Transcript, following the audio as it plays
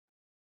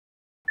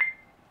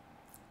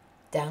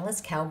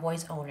Dallas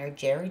Cowboys owner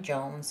Jerry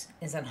Jones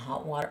is in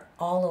hot water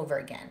all over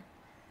again.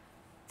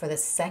 For the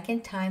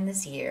second time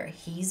this year,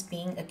 he's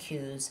being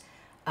accused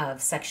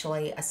of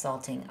sexually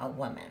assaulting a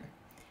woman.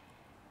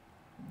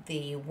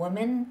 The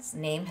woman's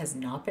name has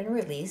not been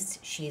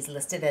released. She's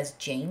listed as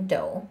Jane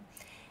Doe.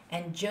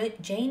 And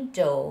Jane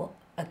Doe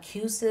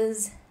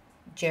accuses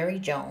Jerry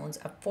Jones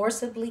of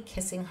forcibly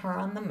kissing her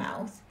on the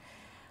mouth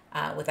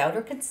without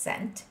her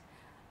consent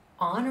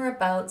on or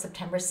about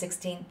September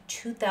 16,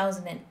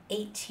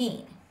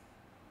 2018.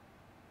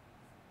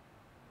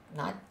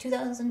 Not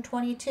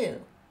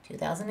 2022,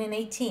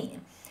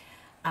 2018,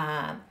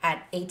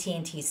 at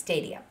AT&T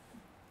Stadium.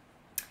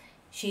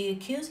 She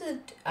accused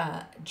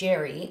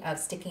Jerry of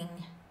sticking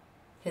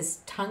his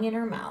tongue in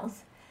her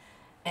mouth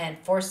and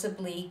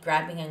forcibly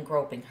grabbing and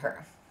groping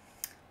her.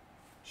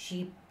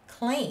 She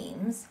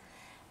claims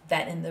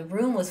that in the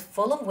room was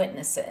full of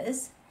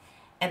witnesses,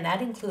 and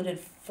that included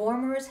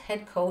former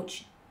head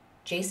coach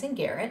Jason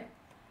Garrett,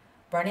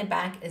 running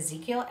back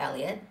Ezekiel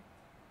Elliott,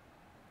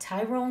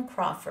 Tyrone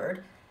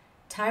Crawford,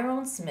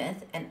 Tyrone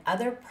Smith, and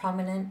other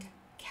prominent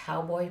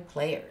Cowboy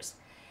players.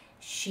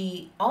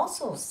 She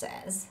also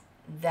says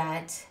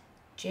that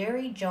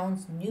Jerry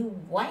Jones'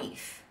 new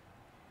wife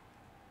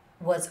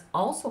was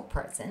also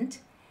present,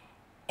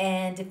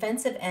 and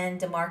defensive end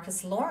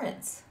DEMARCUS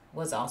Lawrence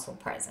was also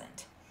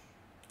present.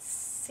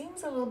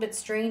 Seems a little bit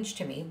strange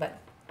to me, but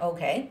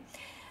okay.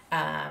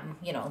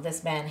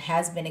 This man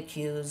has been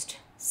accused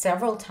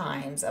several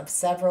times of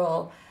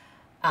several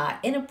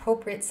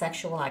inappropriate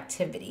sexual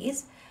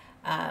activities,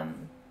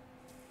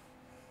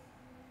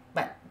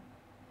 but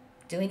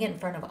doing it in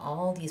front of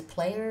all these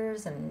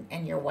players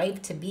and your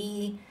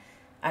wife-to-be,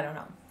 I don't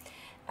know.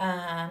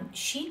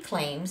 She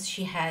claims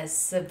she has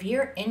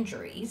severe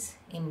injuries,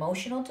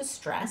 emotional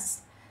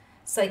distress,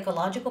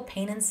 psychological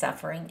pain and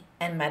suffering,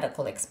 and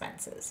medical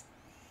expenses.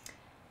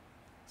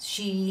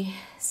 She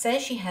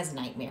says she has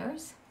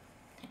nightmares,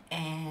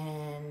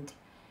 and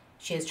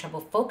she has trouble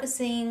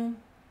focusing,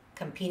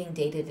 completing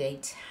day-to-day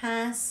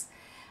tasks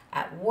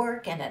at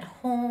work and at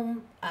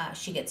home.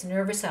 She gets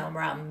nervous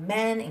around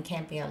men and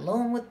can't be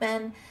alone with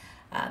men.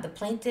 The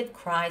plaintiff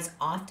cries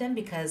often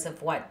because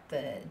of what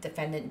the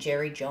defendant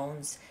Jerry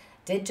Jones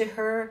did to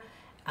her,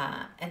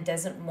 and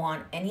doesn't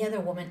want any other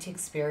woman to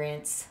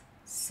experience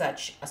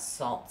such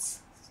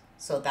assaults.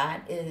 So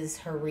that is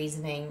her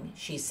reasoning,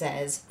 she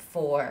says,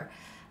 for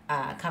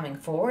coming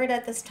forward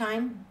at this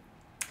time.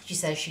 She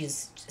says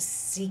she's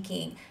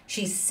seeing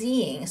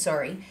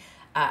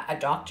a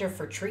doctor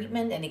for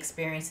treatment and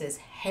experiences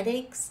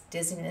headaches,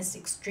 dizziness,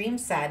 extreme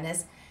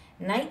sadness,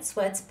 night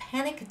sweats,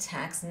 panic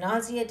attacks,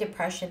 nausea,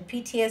 depression,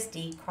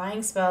 PTSD,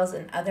 crying spells,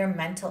 and other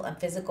mental and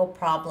physical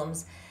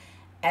problems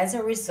as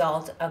a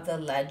result of the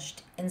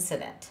alleged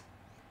incident.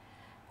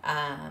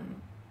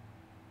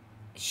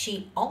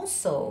 She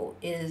also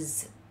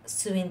is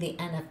suing the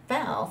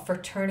NFL for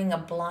turning a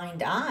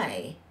blind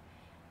eye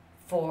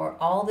for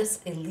all this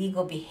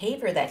illegal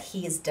behavior that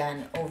he has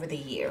done over the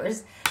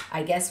years.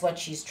 I guess what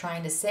she's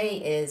trying to say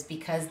is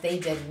because they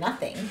did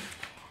nothing,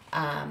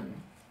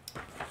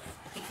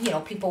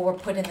 people were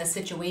put in the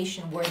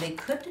situation where they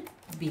could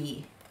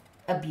be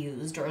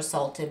abused or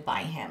assaulted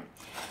by him.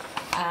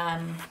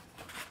 And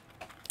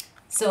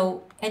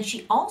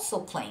she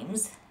also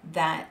claims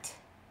that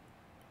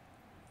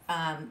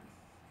her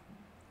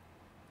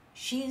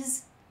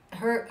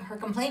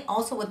complaint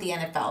also with the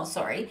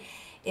NFL,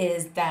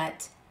 is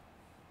that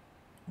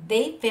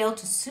they failed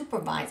to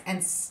supervise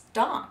and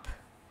stop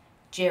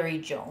Jerry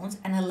Jones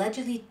and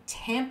allegedly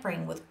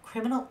tampering with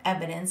criminal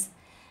evidence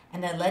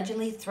and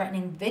allegedly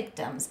threatening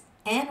victims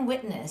and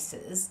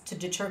witnesses to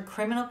deter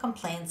criminal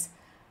complaints,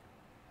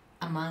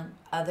 among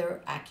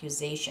other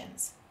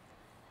accusations.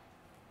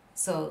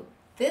 So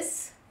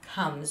this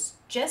comes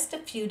just a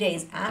few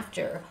days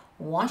after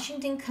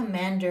Washington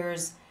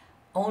Commanders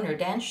owner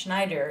Dan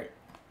Snyder,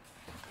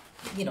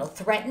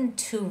 threatened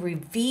to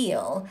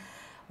reveal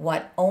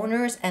what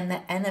owners and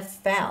the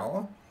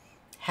NFL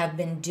have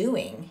been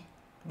doing.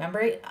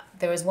 Remember,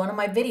 there was one of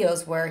my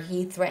videos where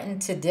he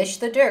threatened to dish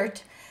the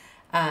dirt.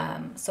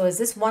 So is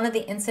this one of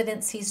the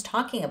incidents he's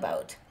talking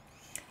about?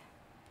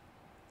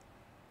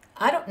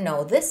 I don't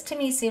know. This to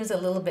me seems a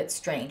little bit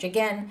strange.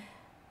 Again,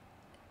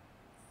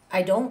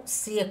 I don't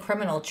see a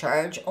criminal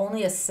charge,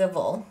 only a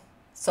civil.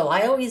 So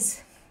I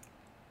always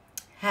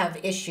have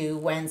issue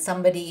when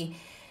somebody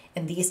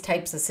in these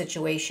types of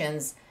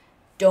situations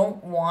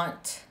don't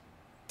want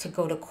to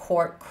go to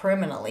court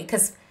criminally,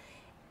 because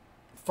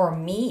for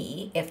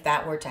me, if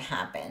that were to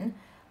happen,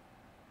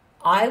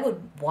 I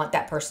would want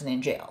that person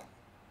in jail.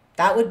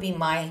 That would be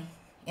my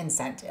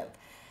incentive.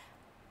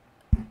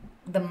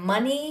 The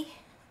money,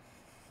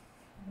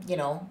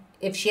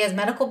 if she has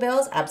medical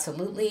bills,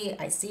 absolutely,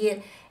 I see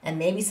it, and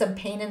maybe some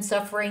pain and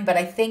suffering, but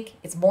I think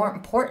it's more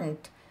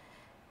important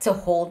to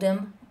hold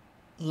him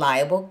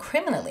liable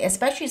criminally,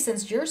 especially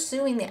since you're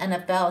suing the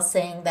NFL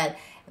saying that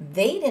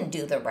they didn't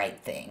do the right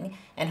thing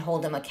and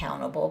hold him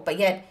accountable, but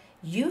yet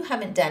you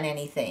haven't done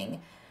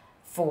anything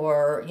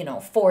for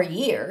 4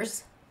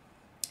 years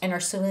and are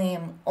suing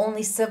him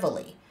only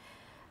civilly.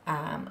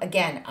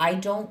 Again, I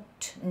don't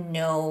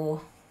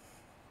know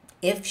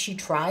if she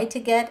tried to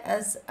get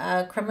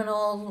a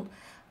criminal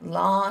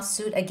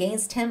lawsuit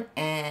against him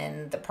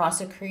and the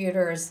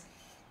prosecutors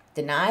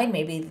denied,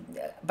 maybe,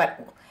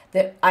 but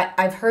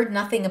I've heard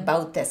nothing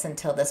about this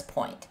until this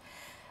point.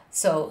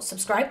 So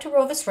subscribe to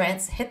Rovis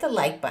Rants, hit the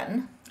like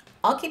button.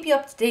 I'll keep you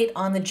up to date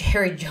on the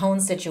Jerry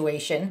Jones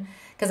situation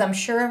because I'm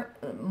sure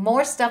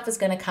more stuff is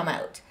going to come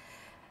out.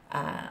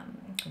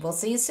 We'll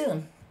see you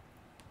soon.